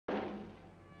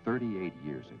38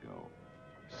 years ago,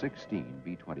 16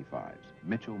 B-25s,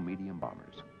 Mitchell medium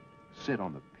bombers, sit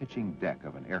on the pitching deck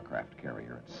of an aircraft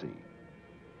carrier at sea.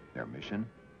 Their mission?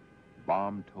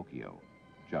 Bomb Tokyo,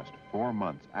 just 4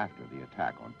 months after the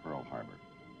attack on Pearl Harbor.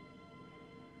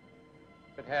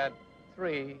 It had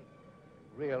three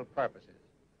real purposes.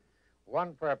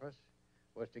 One purpose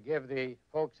was to give the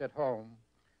folks at home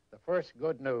the first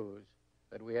good news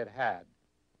that we had had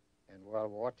in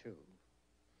World War II.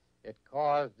 It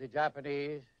caused the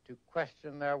Japanese to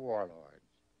question their warlords.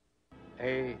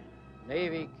 A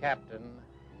Navy captain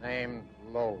named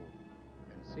Lowe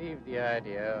conceived the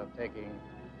idea of taking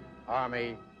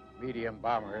Army medium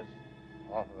bombers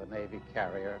off of a Navy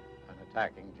carrier and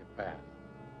attacking Japan.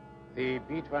 The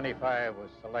B-25 was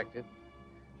selected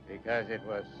because it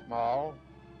was small,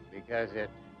 because it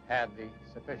had the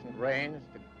sufficient range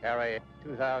to carry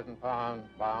 2,000-pound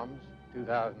bombs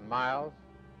 2,000 miles,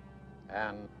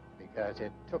 and because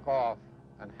it took off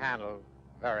and handled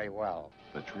very well.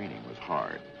 The training was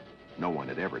hard. No one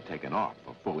had ever taken off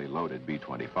a fully loaded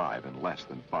B-25 in less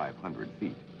than 500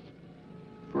 feet.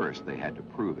 First, they had to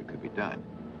prove it could be done.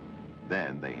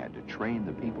 Then they had to train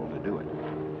the people to do it.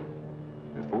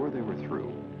 Before they were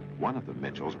through, one of the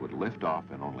Mitchells would lift off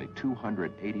in only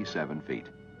 287 feet.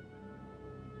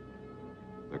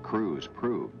 The crews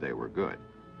proved they were good,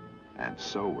 and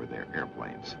so were their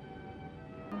airplanes.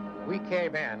 We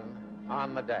came in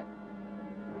on the deck.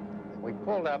 We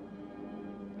pulled up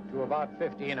to about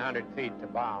 1,500 feet to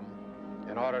bomb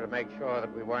in order to make sure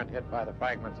that we weren't hit by the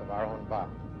fragments of our own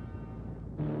bomb.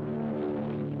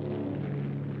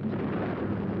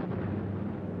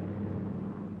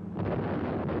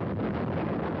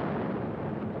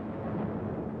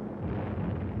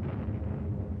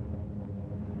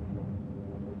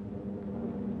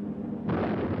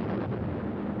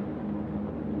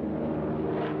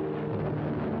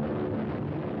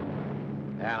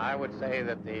 And I would say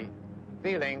that the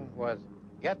feeling was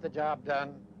get the job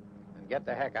done and get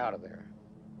the heck out of there.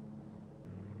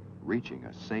 Reaching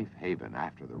a safe haven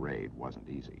after the raid wasn't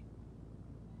easy.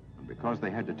 And because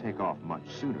they had to take off much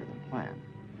sooner than planned,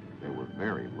 they were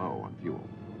very low on fuel.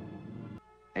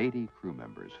 80 crew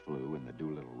members flew in the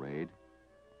Doolittle raid.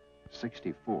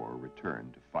 64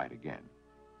 returned to fight again.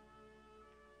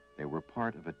 They were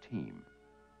part of a team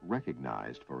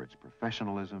recognized for its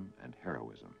professionalism and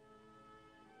heroism.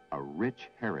 A rich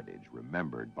heritage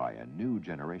remembered by a new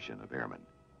generation of airmen.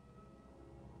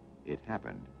 It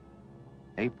happened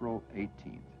April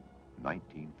 18th,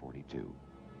 1942.